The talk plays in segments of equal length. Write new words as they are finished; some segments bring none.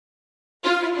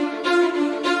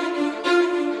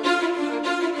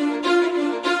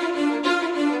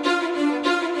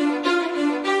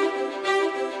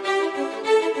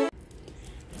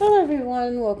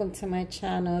welcome to my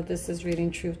channel. This is Reading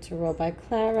Truth Tarot by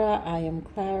Clara. I am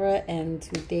Clara, and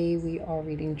today we are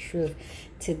reading truth.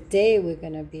 Today we're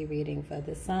going to be reading for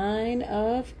the sign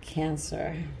of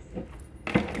Cancer.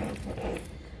 And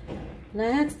I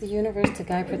ask the universe to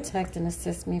guide, protect, and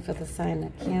assist me for the sign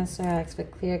of Cancer. I ask for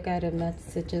clear guided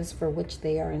messages for which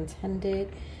they are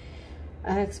intended.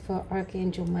 I ask for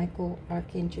Archangel Michael,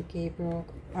 Archangel Gabriel,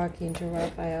 Archangel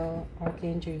Raphael,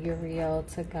 Archangel Uriel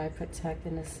to guide, protect,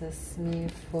 and assist me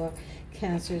for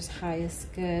Cancer's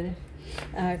highest good.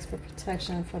 I ask for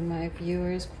protection from my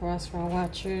viewers, crossroad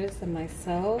watchers, and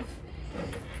myself.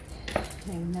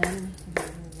 Amen.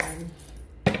 Amen.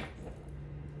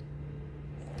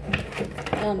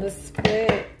 On the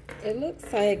split, it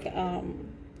looks like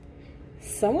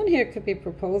someone here could be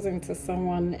proposing to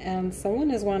someone, and someone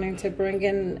is wanting to bring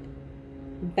in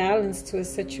balance to a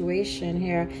situation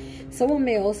here. Someone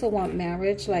may also want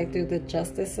marriage, like through the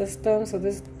justice system. So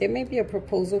there may be a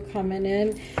proposal coming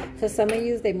in. For some of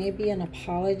you, there may be an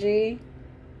apology.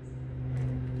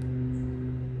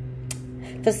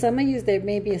 For some of you, there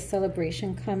may be a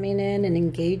celebration coming in, an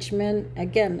engagement.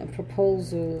 Again, a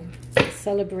proposal,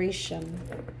 celebration.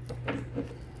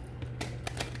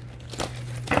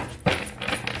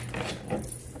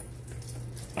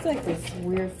 It's like this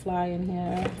weird fly in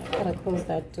here. I gotta close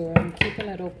that door. I'm keeping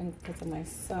it open because of my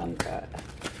son, but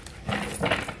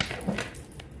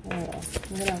I'm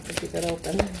gonna have to keep it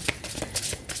open.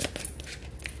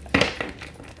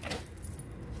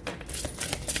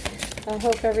 I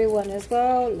hope everyone is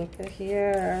well. Look at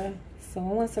here.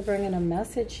 Someone wants to bring in a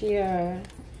message here.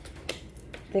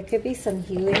 There could be some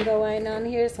healing going on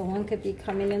here. Someone could be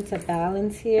coming into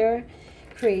balance here.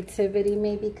 Creativity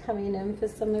may be coming in for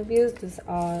some of you.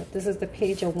 This is the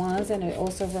Page of Wands, and it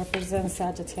also represents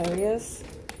Sagittarius.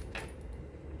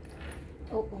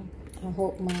 Oh, I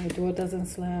hope my door doesn't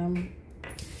slam.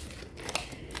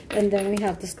 And then we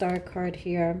have the Star card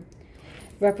here,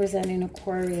 representing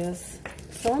Aquarius.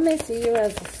 Someone may see you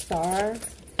as a star.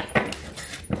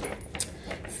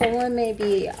 Someone may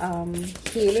be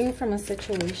healing from a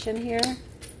situation here.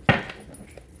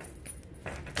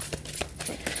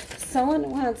 Someone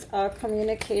wants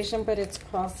communication, but it's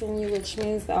crossing you, which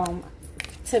means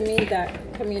to me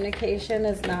that communication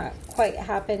is not quite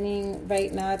happening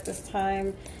right now at this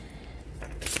time.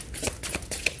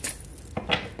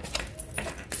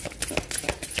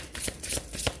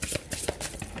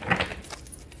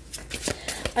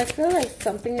 I feel like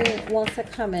something wants to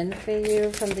come in for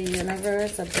you from the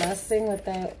universe, a blessing with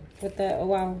that,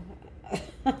 wow.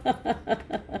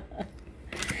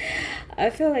 I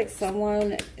feel like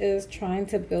someone is trying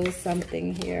to build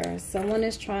something here. Someone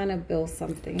is trying to build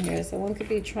something here. Someone could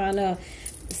be trying to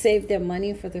save their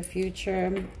money for the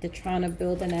future. They're trying to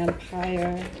build an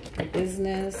empire, a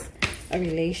business, a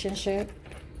relationship.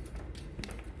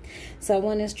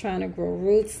 Someone is trying to grow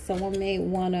roots. Someone may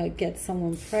want to get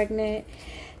someone pregnant.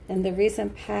 In the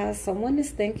recent past, someone is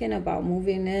thinking about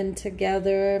moving in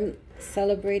together,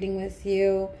 celebrating with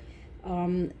you,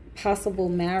 possible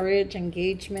marriage,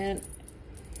 engagement.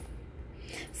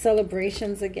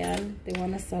 Celebrations again. They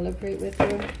want to celebrate with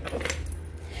you.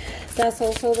 That's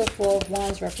also the Four of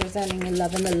Wands, representing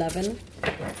 1111.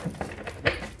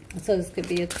 So this could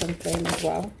be a twin flame as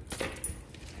well.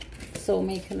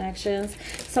 Soulmate connections.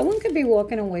 Someone could be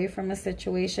walking away from a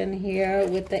situation here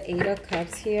with the Eight of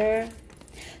Cups here.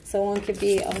 Someone could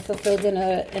be unfulfilled in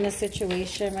a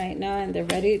situation right now, and they're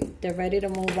ready to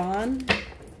move on.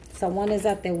 Someone is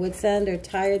at their wit's end. They're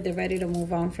tired. They're ready to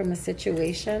move on from a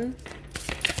situation.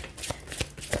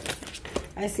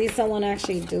 I see someone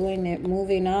actually doing it,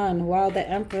 moving on. Wow, the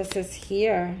Empress is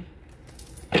here.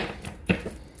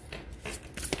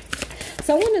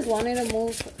 Someone is wanting to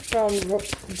move from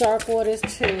dark waters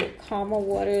to calmer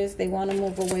waters. They want to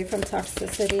move away from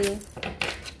toxicity.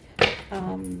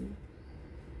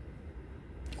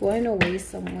 Going away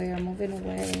somewhere, moving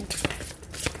away.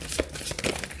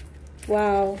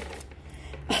 Wow.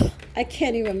 I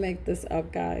can't even make this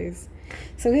up, guys.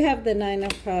 So we have the Nine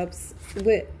of Cups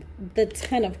with the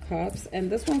Ten of Cups,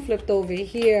 and this one flipped over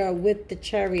here with the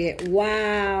Chariot.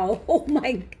 Wow. Oh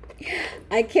my,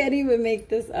 I can't even make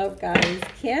this up, guys.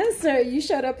 Cancer, you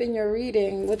showed up in your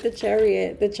reading with the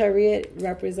Chariot. The Chariot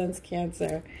represents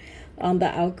Cancer on the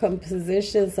outcome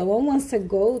position. Someone wants to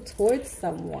go towards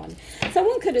someone.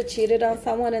 Someone could have cheated on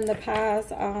someone in the past.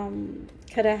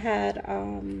 Could have had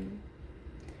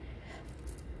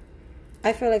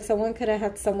I feel like someone could have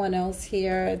had someone else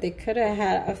here. They could have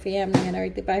had a family and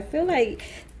everything. But I feel like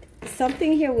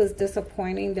something here was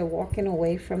disappointing. They're walking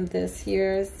away from this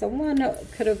here. Someone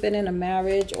could have been in a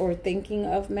marriage or thinking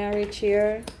of marriage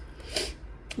here.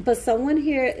 But someone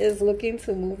here is looking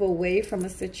to move away from a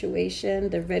situation.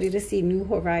 They're ready to see new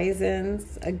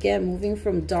horizons. Again, moving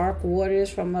from dark waters,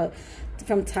 from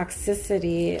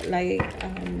toxicity. Like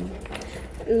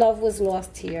love was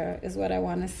lost here is what I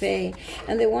want to say.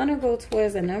 And they want to go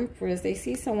towards an empress. They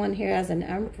see someone here as an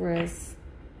empress.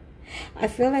 I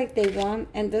feel like they want,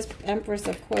 and this empress,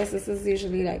 of course, this is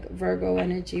usually like Virgo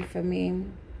energy for me.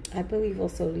 I believe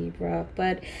also Libra,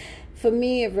 but for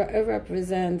me, it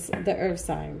represents the earth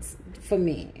signs. For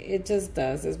me, it just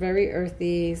does. It's very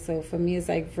earthy. So for me, it's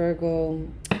like Virgo,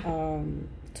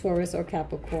 Taurus, or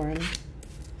Capricorn.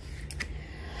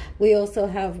 We also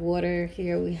have water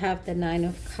here. We have the Nine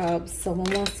of Cups.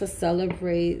 Someone wants to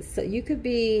celebrate. So you could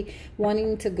be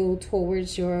wanting to go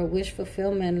towards your wish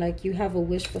fulfillment. Like you have a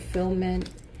wish fulfillment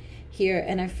here.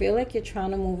 And I feel like you're trying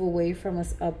to move away from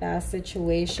a bad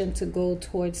situation to go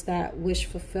towards that wish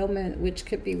fulfillment, which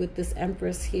could be with this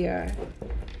Empress here.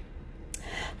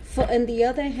 On the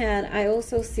other hand, I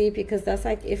also see, because that's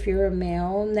like if you're a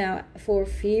male. Now, for a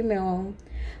female,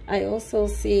 I also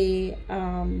see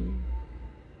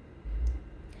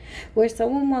where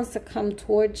someone wants to come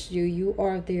towards you, you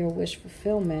are their wish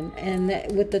fulfillment. And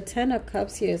with the Ten of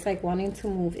Cups here, it's like wanting to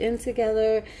move in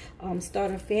together,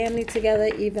 start a family together,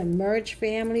 even merge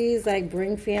families, like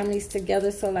bring families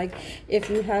together. So like if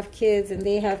you have kids and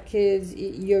they have kids,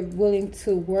 you're willing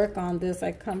to work on this,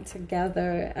 like come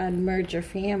together and merge your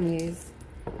families.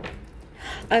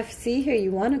 I see here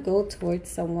you want to go towards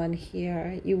someone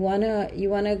here. You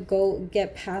wanna go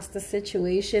get past the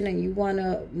situation, and you want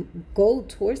to go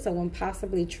towards someone,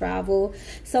 possibly travel.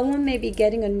 Someone may be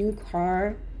getting a new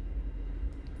car.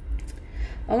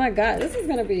 Oh my God, this is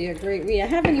gonna be a great read. I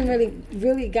haven't even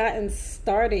really gotten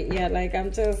started yet. Like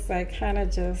I'm just like kind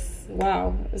of just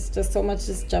wow. It's just so much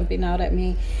just jumping out at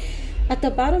me. At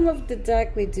the bottom of the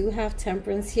deck, we do have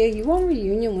Temperance here. You want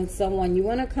reunion with someone. You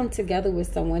want to come together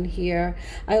with someone here.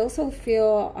 I also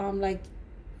feel like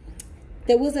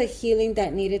there was a healing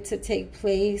that needed to take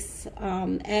place.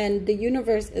 And the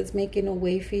universe is making a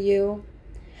way for you.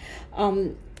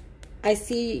 I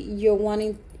see you're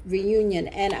wanting reunion.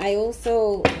 And I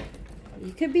also,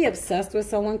 you could be obsessed with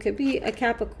someone. Could be a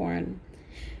Capricorn.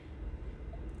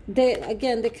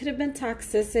 Again, there could have been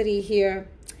toxicity here.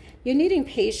 You're needing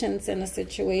patience in a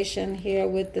situation here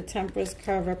with the Temperance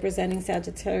card representing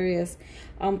Sagittarius.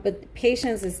 But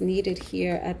patience is needed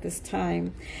here at this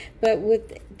time. But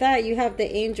with that, you have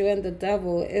the angel and the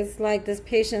devil. It's like this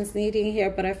patience needing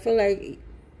here. But I feel like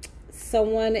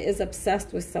someone is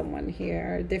obsessed with someone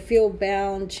here. They feel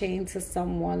bound, chained to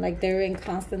someone. Like they're in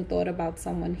constant thought about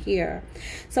someone here.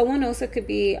 Someone also could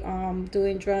be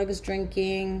doing drugs,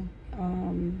 drinking,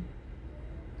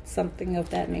 something of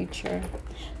that nature.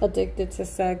 Addicted to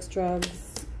sex,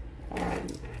 drugs,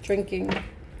 drinking.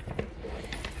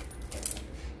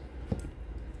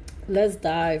 Let's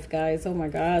dive, guys. Oh my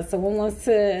God. Someone wants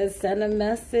to send a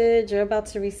message. You're about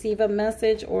to receive a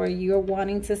message, or you're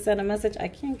wanting to send a message. I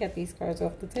can't get these cards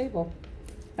off the table.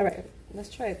 All right. Let's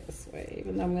try it this way,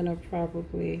 even though I'm going to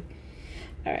probably...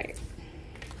 All right.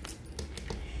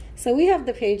 So we have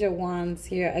the Page of Wands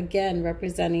here, again,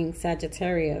 representing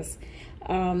Sagittarius.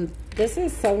 This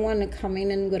is someone coming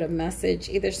in with a message.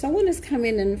 Either someone is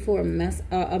coming in for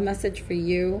a message for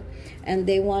you, and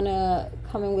they want to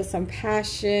come in with some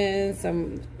passion,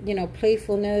 some, you know,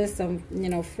 playfulness, some, you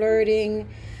know, flirting.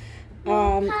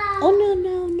 Oh,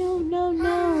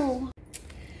 no.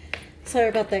 Sorry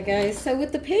about that, guys. So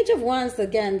with the Page of Wands,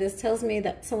 again, this tells me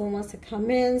that someone wants to come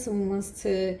in, someone wants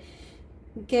to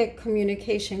get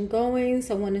communication going,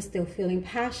 someone is still feeling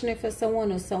passionate for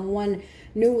someone, or someone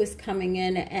new is coming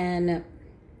in and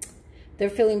they're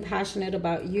feeling passionate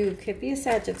about you. Could be a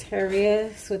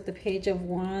Sagittarius with the Page of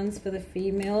Wands for the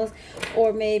females,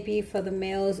 or maybe for the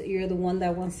males, you're the one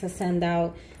that wants to send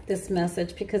out this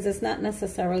message, because it's not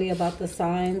necessarily about the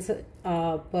signs,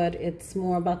 but it's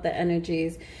more about the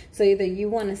energies. So either you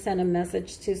want to send a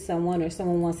message to someone, or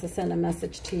someone wants to send a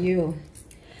message to you.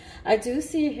 I do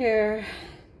see here,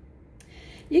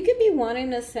 you could be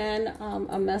wanting to send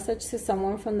a message to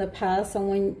someone from the past,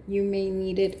 someone you may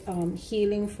needed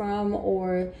healing from,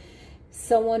 or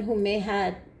someone who may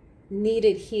had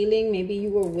needed healing. Maybe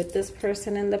you were with this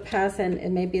person in the past,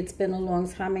 and maybe it's been a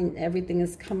long time and everything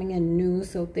is coming in new,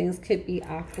 so things could be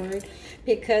awkward.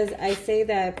 Because I say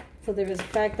that for the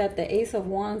fact that the Ace of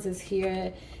Wands is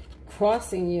here,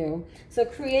 crossing you. So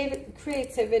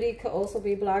creativity could also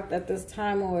be blocked at this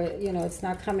time, or, you know, it's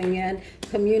not coming in.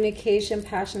 Communication,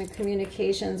 passionate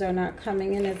communications are not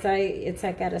coming in. It's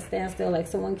like at a standstill, like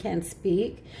someone can't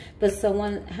speak, but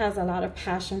someone has a lot of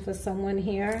passion for someone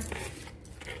here.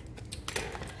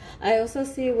 I also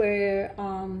see where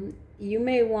you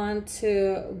may want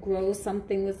to grow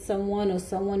something with someone, or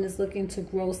someone is looking to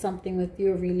grow something with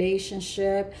your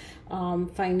relationship.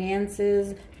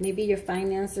 Finances, maybe your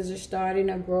finances are starting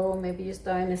to grow. Maybe you're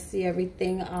starting to see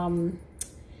everything,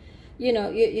 you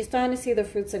know, you're starting to see the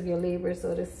fruits of your labor,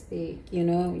 so to speak. You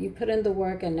know, you put in the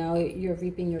work and now you're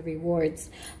reaping your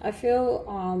rewards. I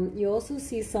feel you also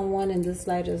see someone in this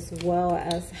light as well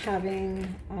as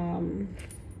having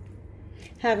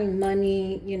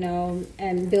money, you know,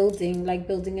 and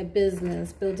building a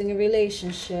business, building a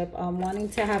relationship, wanting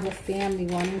to have a family,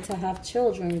 wanting to have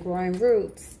children, growing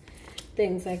roots,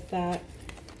 things like that.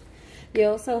 You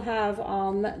also have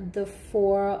the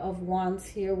Four of Wands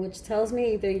here, which tells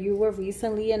me either you were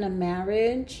recently in a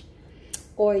marriage,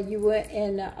 or you were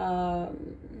in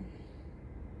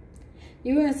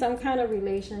some kind of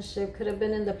relationship. Could have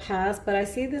been in the past, but I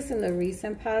see this in the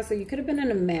recent past. So you could have been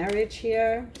in a marriage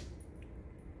here.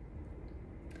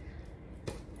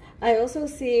 I also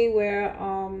see where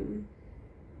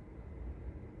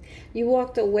you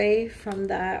walked away from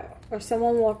that, or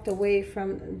someone walked away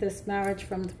from this marriage,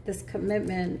 from this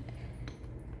commitment.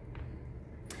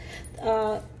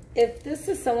 If this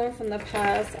is someone from the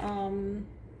past,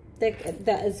 that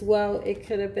as well, it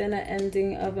could have been an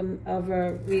ending of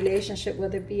a relationship,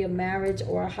 whether it be a marriage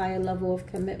or a higher level of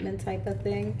commitment type of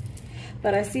thing.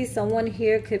 But I see someone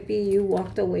here, could be you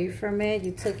walked away from it.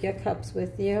 You took your cups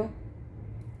with you.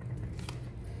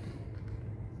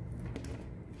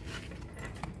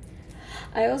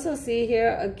 I also see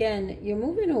here, again, you're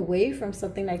moving away from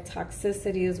something like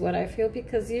toxicity is what I feel,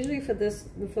 because usually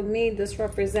for me, this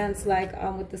represents like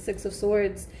with the Six of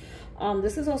Swords,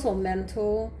 this is also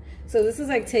mental. So this is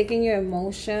like taking your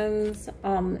emotions,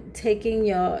 taking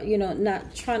your, you know,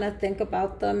 not trying to think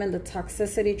about them and the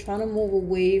toxicity, trying to move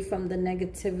away from the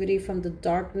negativity, from the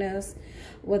darkness,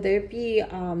 whether it be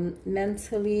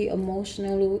mentally,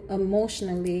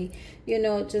 emotionally, you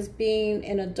know, just being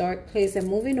in a dark place and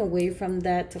moving away from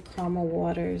that to calmer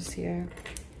waters here.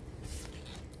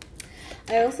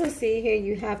 I also see here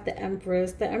you have the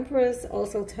Empress. The Empress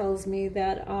also tells me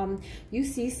that you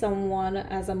see someone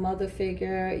as a mother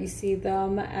figure. You see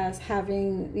them as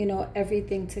having, you know,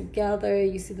 everything together.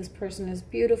 You see this person as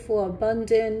beautiful,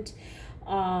 abundant.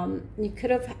 You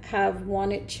could have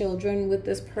wanted children with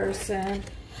this person.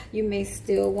 You may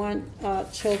still want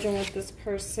children with this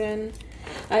person.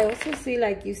 I also see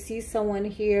like you see someone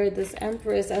here, this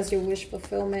Empress, as your wish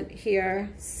fulfillment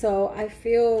here. So I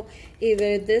feel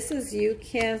either this is you,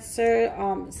 Cancer,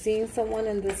 seeing someone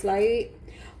in this light,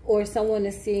 or someone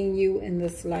is seeing you in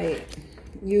this light.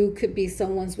 You could be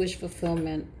someone's wish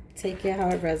fulfillment. Take it how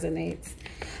it resonates.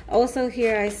 Also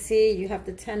here I see you have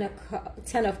the Ten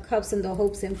of Cups and the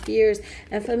hopes and fears.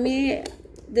 And for me,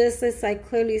 this is like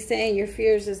clearly saying your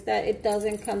fears is that it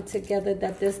doesn't come together,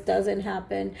 that this doesn't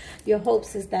happen. Your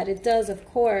hopes is that it does, of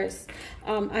course.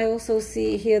 I also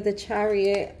see here the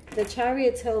Chariot. The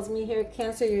Chariot tells me here,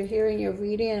 Cancer, you're hearing your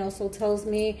reading, and also tells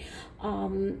me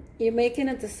you're making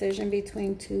a decision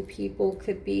between two people.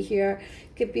 Could be here.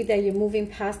 Could be that you're moving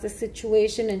past the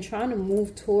situation and trying to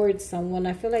move towards someone.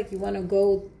 I feel like you want to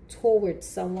go towards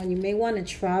someone. You may want to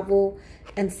travel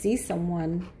and see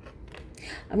someone.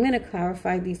 I'm going to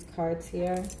clarify these cards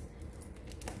here.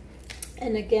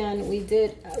 And again, we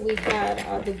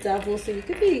had the Devil. So you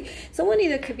could be, someone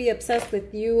either could be obsessed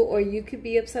with you, or you could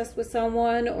be obsessed with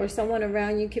someone, or someone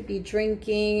around you could be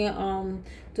drinking,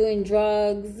 doing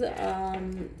drugs,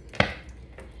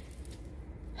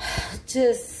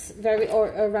 just or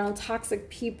around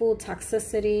toxic people,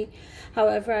 toxicity.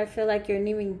 However, I feel like you're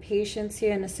needing patience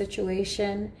here in a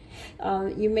situation.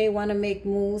 You may want to make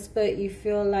moves, but you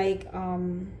feel like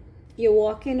you're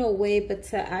walking away, but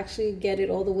to actually get it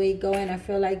all the way going, I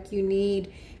feel like you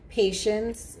need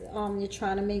patience. You're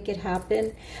trying to make it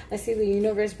happen. I see the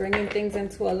universe bringing things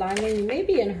into alignment. You may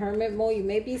be in hermit mode. You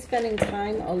may be spending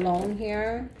time alone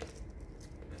here.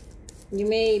 You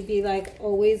may be like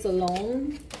always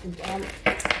alone,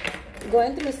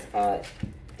 going through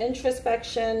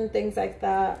introspection, things like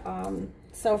that,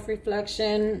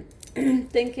 self-reflection,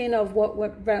 thinking of what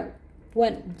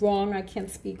went wrong. I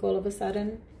can't speak all of a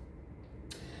sudden.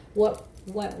 What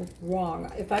went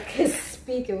wrong? If I could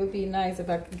speak, it would be nice if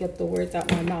I could get the words out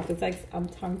my mouth. It's like I'm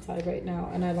tongue-tied right now,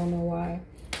 and I don't know why.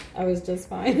 I was just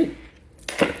fine.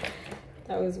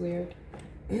 That was weird.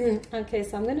 Okay,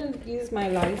 so I'm going to use my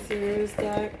Light Series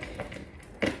deck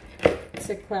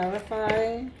to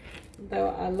clarify though.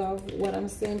 I love what I'm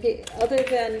seeing. Other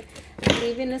than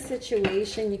leaving a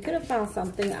situation, you could have found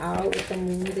something out with the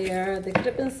moon there. There could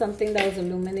have been something that was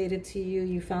illuminated to you.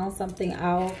 You found something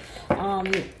out.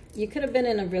 You could have been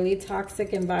in a really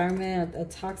toxic environment, a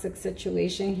toxic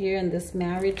situation here in this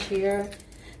marriage here.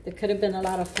 There could have been a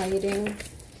lot of fighting,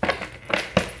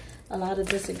 a lot of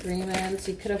disagreements.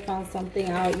 You could have found something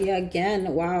out. Yeah,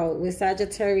 again, wow, with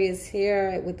Sagittarius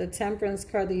here, with the Temperance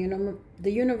card,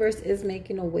 the universe is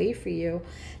making a way for you.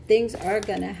 Things are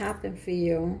going to happen for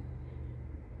you.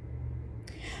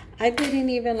 I didn't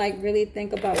even like really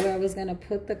think about where I was going to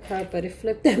put the card, but it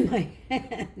flipped in my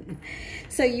hand.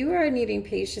 So you are needing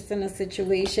patience in a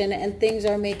situation, and things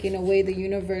are making a way. The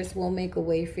universe will make a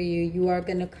way for you. You are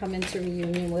going to come into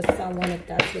reunion with someone if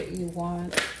that's what you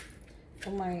want.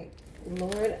 Oh my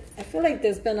Lord, I feel like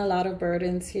there's been a lot of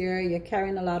burdens here. You're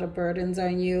carrying a lot of burdens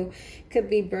on you. Could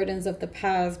be burdens of the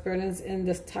past, burdens in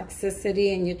this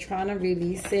toxicity, and you're trying to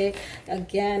release it.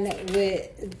 Again,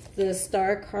 with the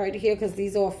Star card here, because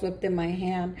these all flipped in my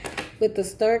hand. With the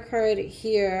Star card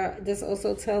here, this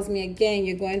also tells me, again,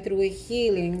 you're going through a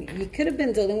healing. You could have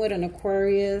been dealing with an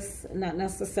Aquarius, not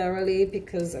necessarily,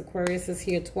 because Aquarius is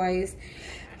here twice.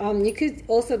 You could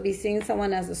also be seeing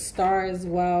someone as a star as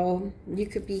well. You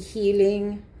could be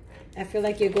healing. I feel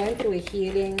like you're going through a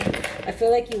healing. I feel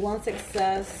like you want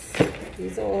success.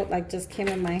 These all like just came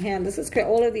in my hand. This is great.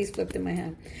 All of these flipped in my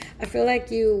hand. I feel like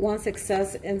you want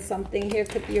success in something here.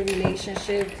 Could be a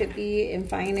relationship. Could be in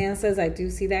finances. I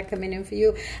do see that coming in for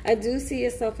you. I do see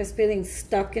yourself as feeling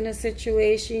stuck in a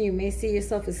situation. You may see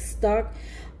yourself as stuck.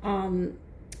 Not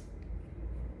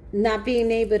being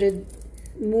able to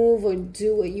move or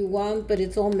do what you want, but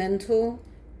it's all mental,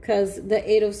 because the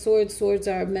Eight of Swords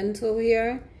are mental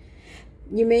here.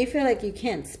 You may feel like you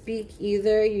can't speak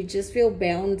either. You just feel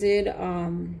bounded,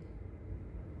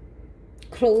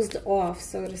 closed off,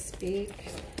 so to speak.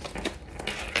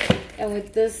 And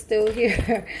with this still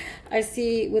here, I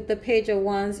see with the Page of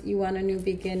Wands, you want a new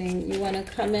beginning. You want to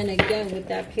come in again with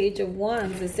that Page of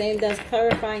Wands, the same that's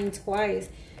clarifying twice.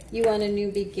 You want a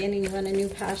new beginning. You want a new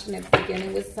passionate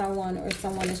beginning with someone, or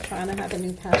someone is trying to have a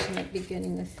new passionate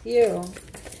beginning with you.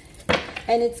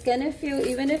 And it's going to feel,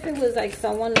 even if it was like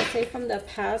someone, let's say from the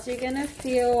past, you're going to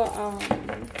feel,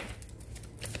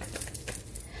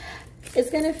 it's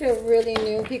going to feel really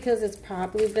new, because it's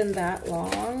probably been that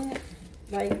long,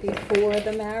 like before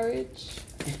the marriage.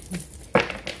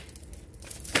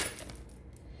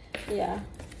 Yeah.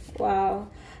 Wow.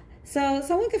 So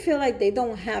someone could feel like they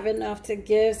don't have enough to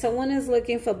give. Someone is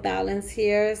looking for balance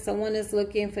here. Someone is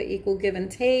looking for equal give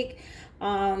and take.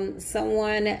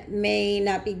 Someone may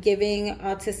not be giving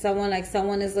to someone, like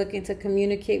someone is looking to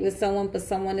communicate with someone, but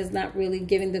someone is not really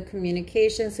giving the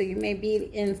communication. So you may be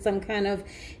in some kind of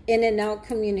in and out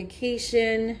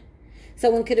communication.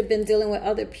 Someone could have been dealing with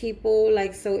other people.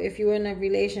 Like, so if you were in a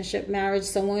relationship, marriage,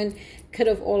 someone could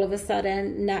have all of a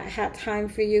sudden not had time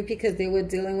for you because they were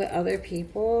dealing with other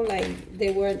people. Like,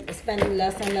 they were spending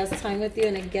less and less time with you.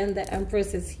 And again, the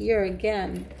Empress is here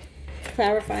again,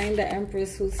 clarifying the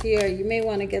Empress who's here. You may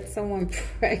want to get someone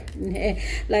pregnant.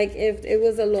 Like, if it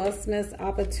was a lost missed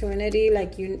opportunity,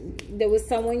 like there was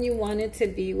someone you wanted to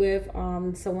be with,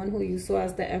 someone who you saw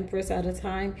as the Empress at a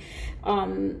time,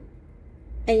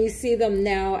 and you see them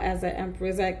now as an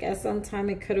Empress. I guess sometime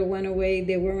it could have went away.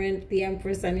 They weren't the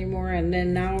Empress anymore. And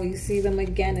then now you see them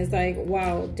again. It's like,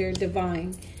 wow, they're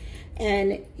divine.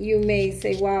 And you may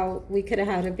say, wow, we could have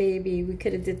had a baby. We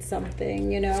could have did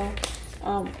something, you know.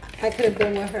 I could have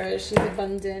been with her. She's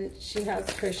abundant. She has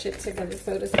her shit together,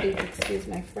 so to speak. Excuse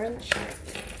my French.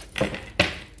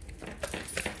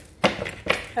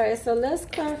 All right, so let's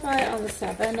clarify on the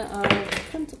Seven of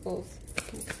Pentacles.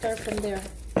 Let's start from there.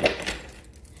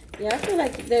 Yeah, I feel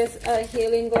like there's a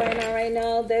healing going on right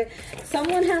now.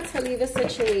 Someone has to leave a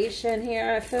situation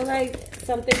here. I feel like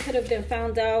something could have been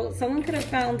found out. Someone could have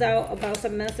found out about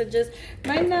some messages.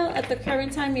 Right now, at the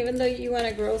current time, even though you want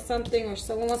to grow something or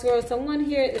someone wants to grow, someone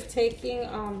here is taking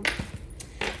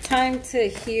time to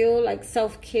heal, like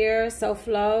self-care,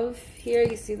 self-love. Here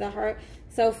you see the heart,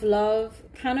 self-love,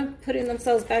 kind of putting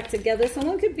themselves back together.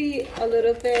 Someone could be a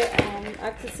little bit, I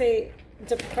could say,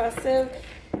 depressive.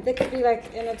 They could be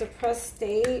like in a depressed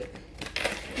state.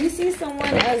 You see someone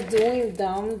as doing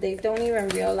dumb. They don't even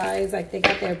realize like they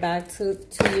got their back to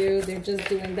you. They're just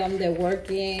doing dumb. They're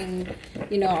working,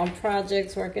 you know, on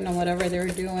projects, working on whatever they're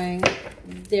doing.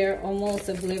 They're almost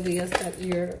oblivious that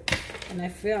you're, and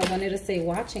I wanted to say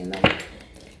watching them.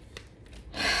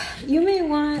 You may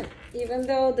want, even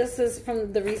though this is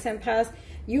from the recent past,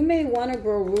 you may want to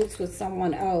grow roots with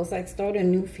someone else, like start a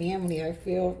new family, I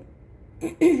feel.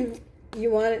 You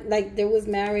want, like, there was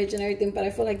marriage and everything, but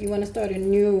I feel like you want to start a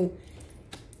new.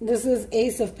 This is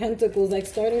Ace of Pentacles, like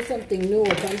starting something new,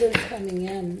 abundance coming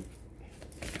in.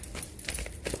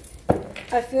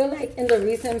 I feel like in the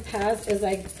recent past is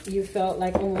like you felt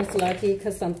like almost lucky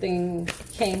because something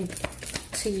came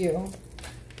to you.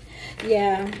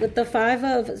 Yeah, with the Five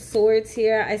of Swords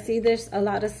here, I see there's a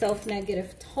lot of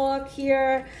self-negative talk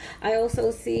here. I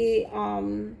also see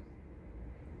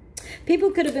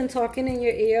people could have been talking in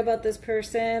your ear about this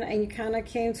person, and you kind of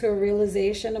came to a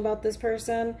realization about this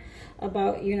person,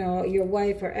 about, you know, your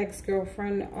wife or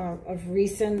ex-girlfriend of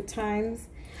recent times,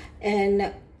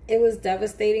 and it was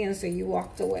devastating, and so you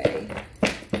walked away.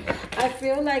 I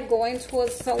feel like going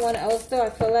towards someone else, though, I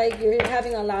feel like you're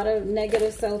having a lot of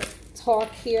negative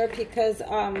self-talk here because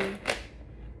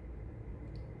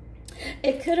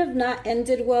it could have not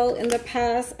ended well in the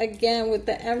past. Again, with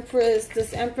the Empress,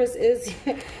 this Empress is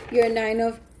your Nine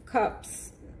of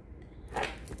Cups.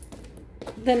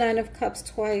 The Nine of Cups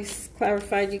twice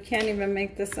clarified. You can't even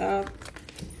make this up.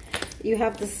 You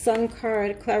have the Sun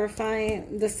card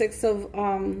clarifying the Six of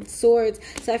Swords.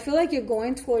 So I feel like you're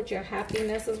going towards your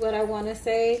happiness is what I want to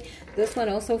say. This one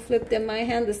also flipped in my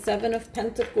hand, the Seven of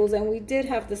Pentacles. And we did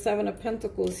have the Seven of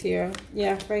Pentacles here.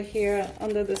 Yeah, right here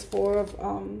under this Four of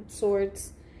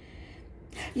Swords.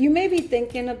 You may be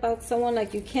thinking about someone,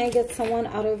 like you can't get someone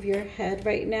out of your head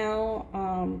right now.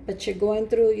 But you're going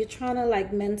through, you're trying to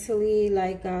like mentally,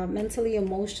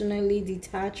 emotionally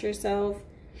detach yourself.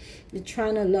 You're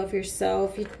trying to love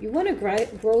yourself. You want to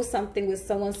grow something with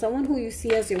someone who you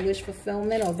see as your wish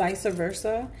fulfillment, or vice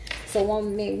versa.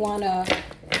 Someone may want to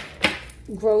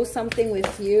grow something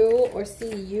with you or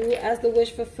see you as the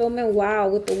wish fulfillment. Wow,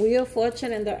 with the Wheel of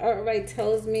Fortune and the upright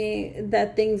tells me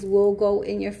that things will go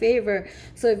in your favor.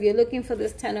 So if you're looking for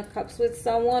this Ten of Cups with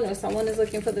someone, or someone is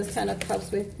looking for this Ten of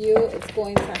Cups with you, it's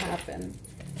going to happen.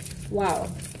 Wow.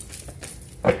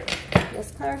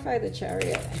 Let's clarify the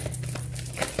Chariot.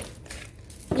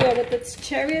 Yeah, but the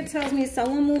Chariot tells me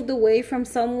someone moved away from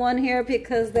someone here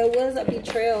because there was a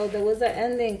betrayal. There was an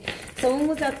ending. Someone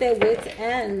was at their wit's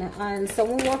end and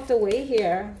someone walked away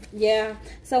here. Yeah,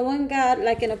 someone got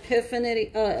like an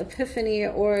epiphany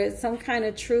or some kind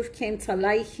of truth came to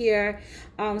light here.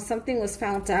 Something was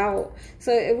found out.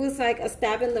 So it was like a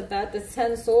stab in the back. There's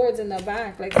 10 swords in the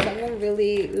back. Like someone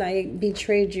really like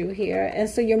betrayed you here. And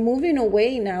so you're moving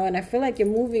away now. And I feel like you're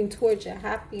moving towards your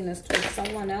happiness, towards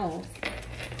someone else.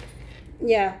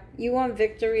 Yeah, you want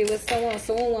victory with someone.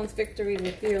 Someone wants victory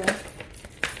with you.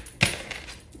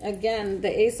 Again, the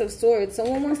Ace of Swords.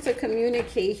 Someone wants to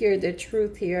communicate here. The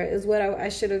truth here is what I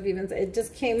should have even said. It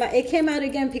just came out. It came out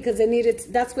again because it needed.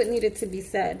 That's what needed to be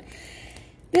said.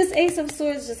 This Ace of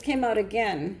Swords just came out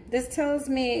again. This tells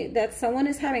me that someone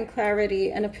is having clarity,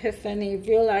 an epiphany,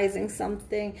 realizing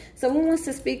something. Someone wants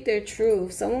to speak their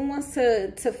truth. Someone wants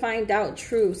to find out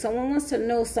truth. Someone wants to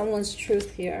know someone's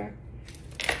truth here.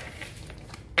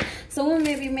 Someone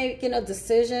may be making a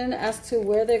decision as to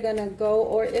where they're going to go,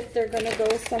 or if they're going to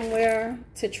go somewhere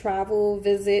to travel,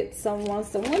 visit someone.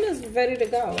 Someone is ready to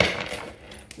go.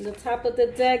 The top of the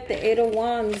deck, the Eight of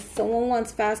Wands. Someone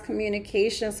wants fast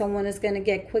communication. Someone is going to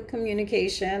get quick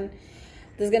communication.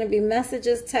 There's going to be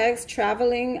messages, texts,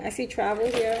 traveling. I see travel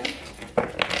here.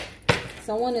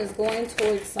 Someone is going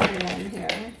towards someone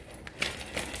here.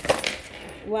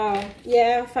 Wow.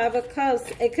 Yeah, Five of Cups.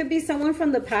 It could be someone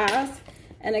from the past.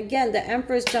 And again, the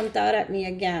Empress jumped out at me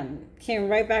again. Came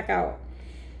right back out.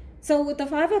 So with the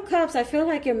Five of Cups, I feel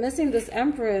like you're missing this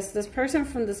Empress. This person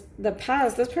from the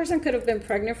past. This person could have been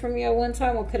pregnant from you at one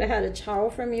time, or could have had a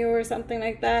child from you or something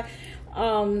like that.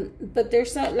 But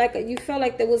there's not, like, you felt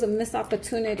like there was a missed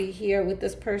opportunity here with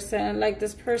this person. Like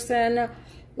this person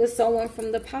was someone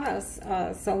from the past.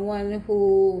 Someone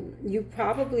who you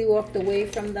probably walked away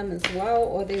from them as well,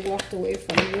 or they walked away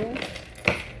from you.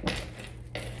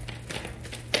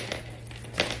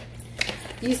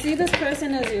 You see this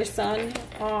person as your son.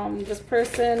 This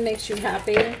person makes you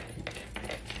happy.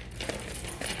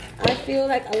 I feel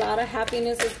like a lot of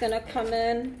happiness is going to come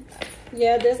in.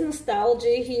 Yeah, there's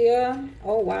nostalgia here.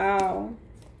 Oh, wow.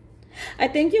 I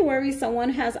think you worry someone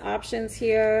has options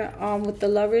here. With the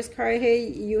Lovers card here,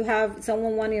 you have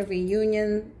someone wanting a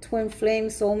reunion, twin flame,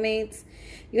 soulmates.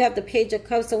 You have the Page of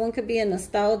Cups. Someone could be in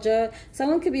nostalgia.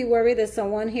 Someone could be worried that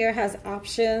someone here has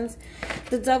options.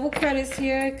 The Devil card is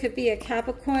here. It could be a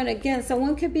Capricorn. Again,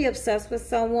 someone could be obsessed with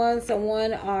someone.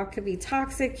 Someone could be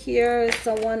toxic here.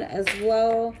 Someone as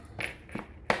well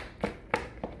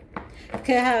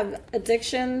could have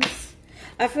addictions.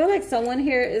 I feel like someone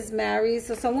here is married.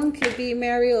 So someone could be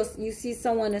married, or you see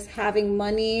someone is having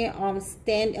money,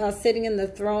 sitting in the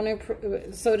throne,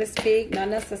 so to speak. Not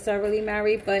necessarily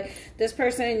married, but this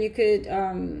person, you could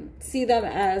see them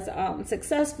as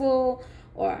successful,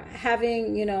 or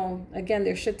having, you know, again,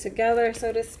 their shit together,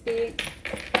 so to speak.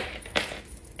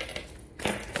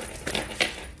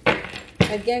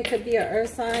 Again, could be an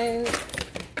earth sign,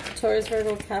 Taurus,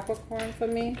 Virgo, Capricorn for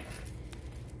me.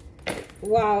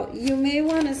 Wow, you may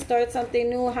want to start something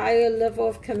new, higher level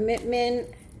of commitment,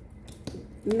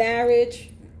 marriage,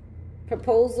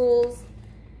 proposals,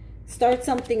 start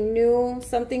something new,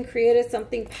 something creative,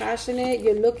 something passionate.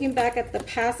 You're looking back at the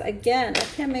past. Again, I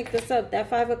can't make this up. That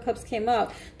Five of Cups came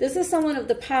up. This is someone of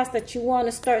the past that you want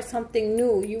to start something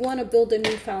new. You want to build a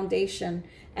new foundation.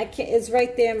 It's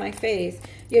right there in my face.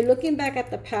 You're looking back at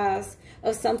the past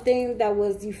of something that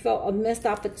was, you felt a missed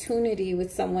opportunity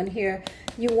with someone here.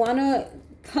 You want to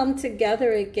come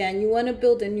together again. You want to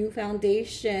build a new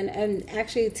foundation and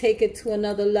actually take it to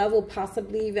another level,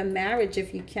 possibly even marriage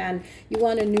if you can. You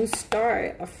want a new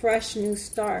start, a fresh new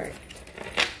start.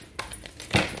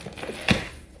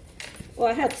 Well,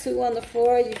 I had 2 on the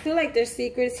floor. You feel like there's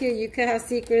secrets here. You could have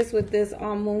secrets with this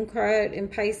moon card in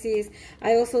Pisces.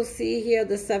 I also see here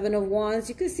the 7 of Wands.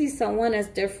 You could see someone as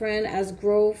different, as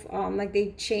growth, like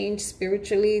they changed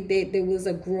spiritually. There was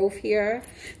a growth here.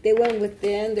 They went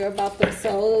within. They're about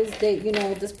themselves. You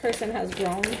know, this person has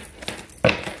grown.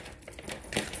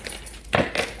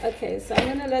 Okay, so I'm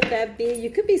going to let that be.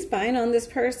 You could be spying on this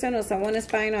person, or someone is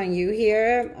spying on you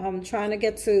here. I'm trying to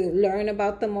get to learn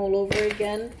about them all over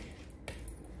again.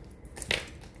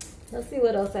 Let's see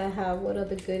what else I have. What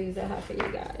other goodies I have for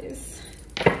you guys.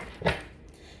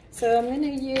 So I'm going to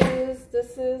use,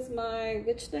 this is my,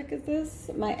 which deck is this?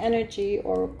 My Energy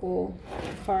Oracle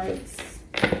cards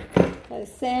by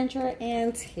Sandra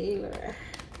and Taylor.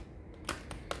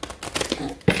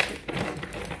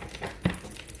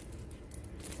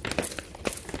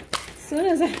 As soon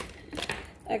as I...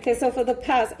 Okay, so for the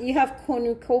past, you have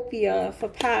cornucopia for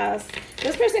past.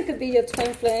 This person could be your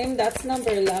twin flame. That's number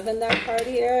 11, that card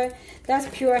here. That's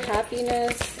pure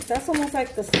happiness. That's almost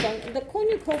like the sun. The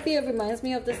cornucopia reminds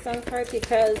me of the sun card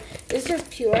because it's just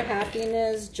pure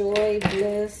happiness, joy,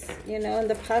 bliss. You know, in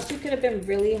the past, you could have been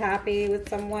really happy with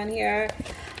someone here.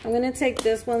 I'm going to take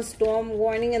this one, storm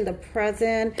warning in the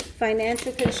present,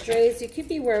 financial constraints. You could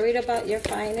be worried about your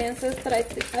finances, but I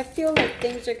feel like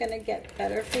things are going to get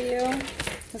better for you.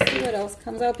 Let's see what else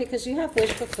comes out because you have wish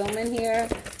fulfillment here.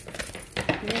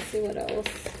 Let me see what else.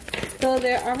 So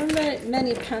there aren't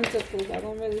many pentacles. I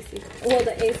don't really see. Well,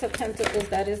 the Ace of Pentacles,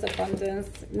 that is abundance.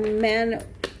 Man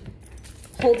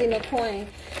holding a coin.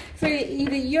 For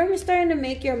either you're starting to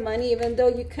make your money, even though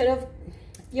you could have.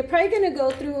 You're probably going to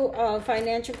go through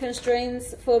financial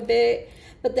constraints for a bit.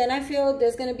 But then I feel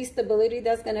there's going to be stability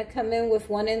that's going to come in with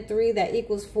 1 and 3. That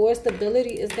equals 4.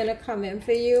 Stability is going to come in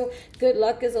for you. Good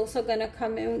luck is also going to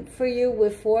come in for you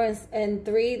with 4 and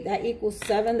 3. That equals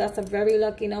 7. That's a very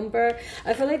lucky number.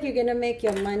 I feel like you're going to make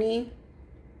your money.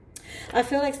 I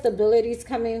feel like stability is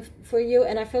coming for you.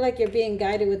 And I feel like you're being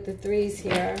guided with the 3s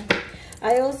here.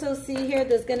 I also see here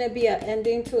there's going to be an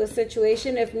ending to a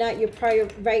situation. If not, you're probably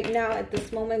right now at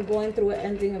this moment going through an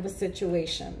ending of a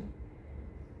situation.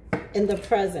 In the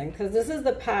present, because this is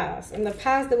the past. In the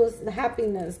past, there was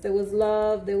happiness, there was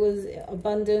love, there was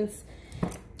abundance,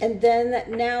 and then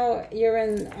now you're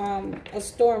in a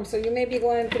storm. So you may be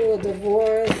going through a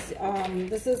divorce.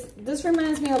 This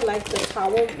reminds me of like the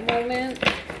Tower moment,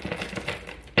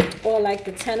 or like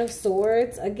the 10 of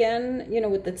Swords again. You know,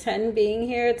 with the 10 being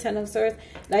here, 10 of Swords,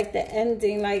 like the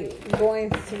ending, like going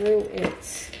through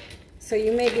it. So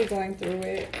you may be going through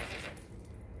it.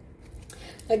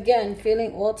 Again,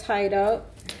 feeling all tied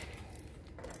up.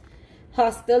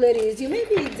 Hostilities. You may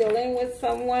be dealing with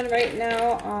someone right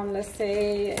now. Let's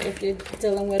say if you're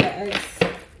dealing with an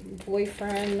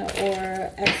ex-boyfriend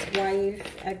or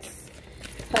ex-wife,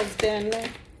 ex-husband.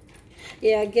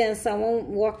 Yeah, again, someone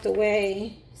walked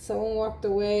away. Someone walked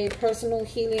away. Personal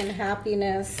healing and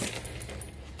happiness.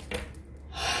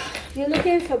 You're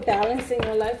looking for balance in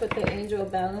your life with the Angel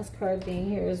of Balance card being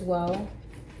here as well.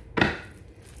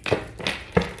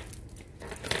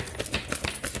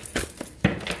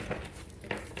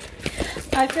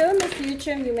 I feel in the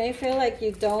future you may feel like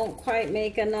you don't quite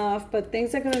make enough, but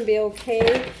things are going to be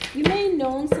okay. You may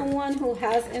know someone who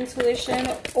has intuition,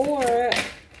 or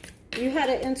you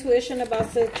had an intuition about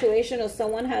a situation, or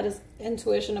someone had an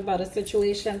intuition about a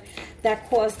situation that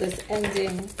caused this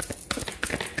ending.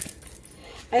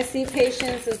 I see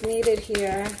patience is needed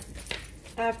here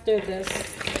after this.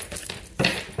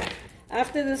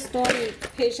 After the storm,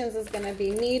 patience is going to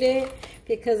be needed.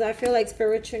 because I feel like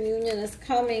spiritual union is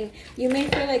coming. You may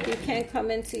feel like you can't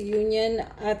come into union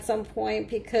at some point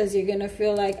because you're going to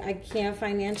feel like I can't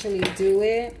financially do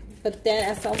it. But then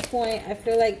at some point, I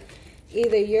feel like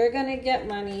either you're going to get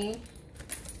money,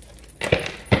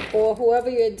 or whoever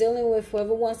you're dealing with,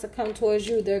 whoever wants to come towards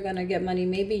you, they're going to get money.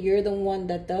 Maybe you're the one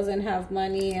that doesn't have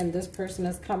money and this person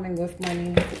is coming with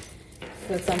money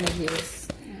for some of you.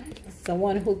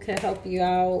 Someone who can help you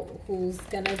out, who's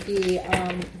going to be,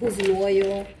 who's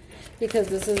loyal, because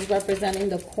this is representing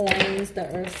the coins, the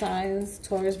earth signs,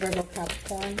 Taurus, Virgo,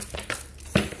 Capricorn.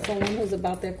 Someone who's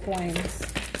about their coins.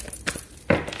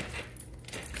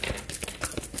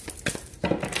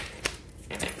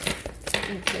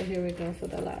 Okay, here we go for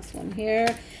the last one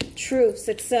here. Truth,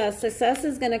 success. Success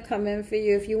is going to come in for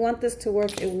you. If you want this to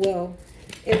work, it will.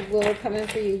 It will come in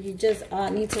for you. You just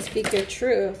need to speak your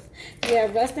truth.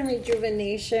 Yeah, rest and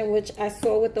rejuvenation, which I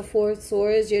saw with the Four of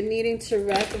Swords. You're needing to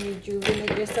rest and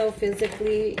rejuvenate yourself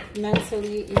physically,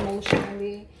 mentally,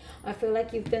 emotionally. I feel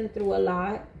like you've been through a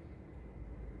lot.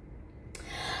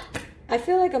 I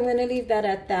feel like I'm going to leave that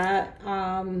at that.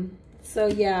 So,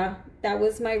 yeah, that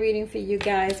was my reading for you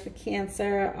guys for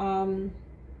Cancer.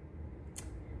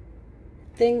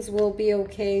 Things will be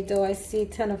okay, though. I see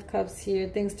 10 of Cups here.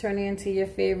 Things turning into your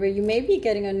favor. You may be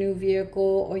getting a new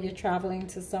vehicle, or you're traveling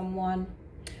to someone.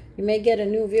 You may get a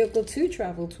new vehicle to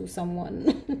travel to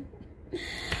someone.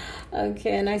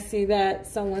 Okay, and I see that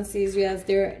someone sees you as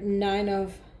their 9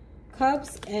 of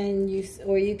Cups, and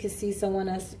you could see someone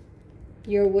as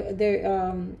your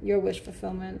wish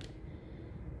fulfillment.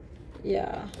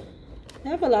 Yeah, I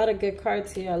have a lot of good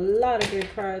cards here. A lot of good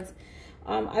cards.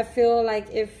 I feel like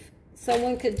if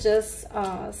someone could just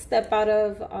step out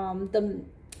of the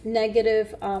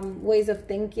negative ways of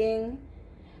thinking,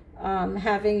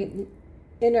 having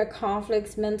inner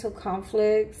conflicts, mental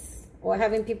conflicts, or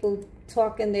having people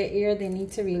talk in their ear, they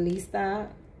need to release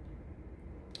that,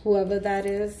 whoever that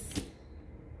is.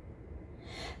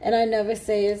 And I never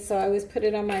say it, so I always put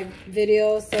it on my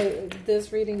video, so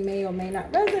this reading may or may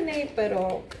not resonate, but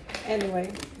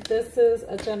anyway, this is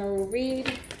a general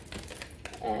read.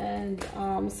 And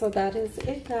so that is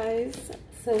it, guys.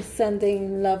 So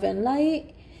sending love and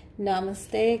light.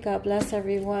 Namaste. God bless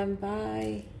everyone.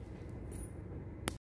 Bye.